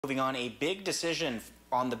Moving on, a big decision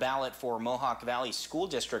on the ballot for Mohawk Valley School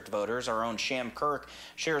District voters. Our own Sham Kirk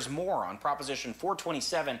shares more on Proposition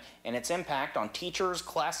 427 and its impact on teachers,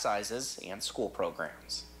 class sizes, and school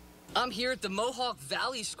programs. I'm here at the Mohawk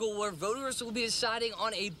Valley School where voters will be deciding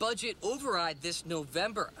on a budget override this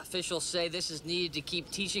November. Officials say this is needed to keep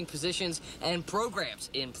teaching positions and programs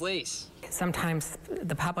in place. Sometimes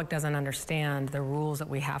the public doesn't understand the rules that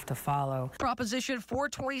we have to follow. Proposition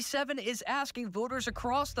 427 is asking voters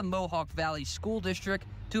across the Mohawk Valley School District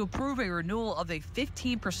to approve a renewal of a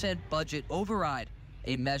 15% budget override,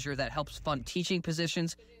 a measure that helps fund teaching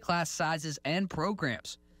positions, class sizes, and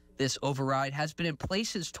programs. This override has been in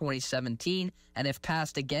place since 2017, and if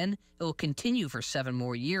passed again, it will continue for 7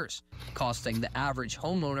 more years, costing the average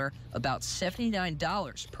homeowner about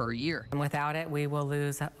 $79 per year. And without it, we will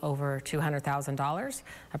lose over $200,000,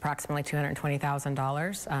 approximately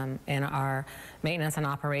 $220,000 in our maintenance and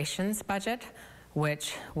operations budget,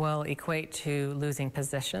 which will equate to losing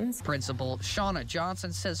positions. Principal Shauna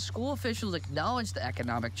Johnson says school officials acknowledge the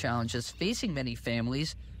economic challenges facing many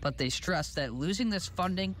families, but they stress that losing this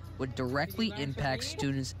funding would directly impact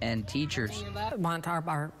students and teachers. What I want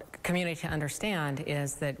our community to understand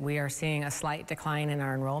is that we are seeing a slight decline in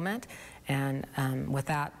our enrollment, and with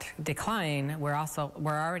that decline, we're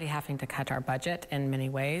already having to cut our budget in many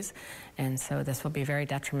ways, and so this will be very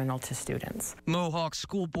detrimental to students. Mohawk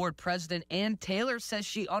School Board President Ann Taylor says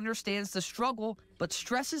she understands the struggle, but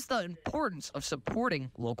stresses the importance of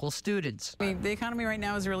supporting local students. I mean, the economy right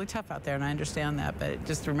now is really tough out there, and I understand that, but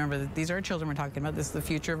just remember that these are children we're talking about. This is the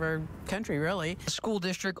future of our country, really. The school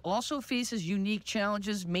district also faces unique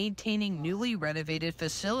challenges maintaining newly renovated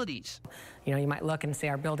facilities. You know, you might look and see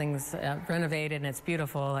our buildings renovated and it's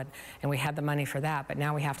beautiful, and we had the money for that, but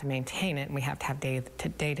now we have to maintain it and we have to have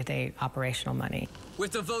day-to-day operational money.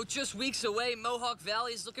 With the vote just weeks away, Mohawk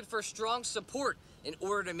Valley is looking for strong support in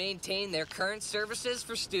order to maintain their current services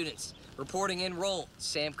for students. Reporting in Roll,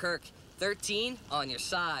 Sam Kirk, 13 on your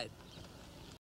side.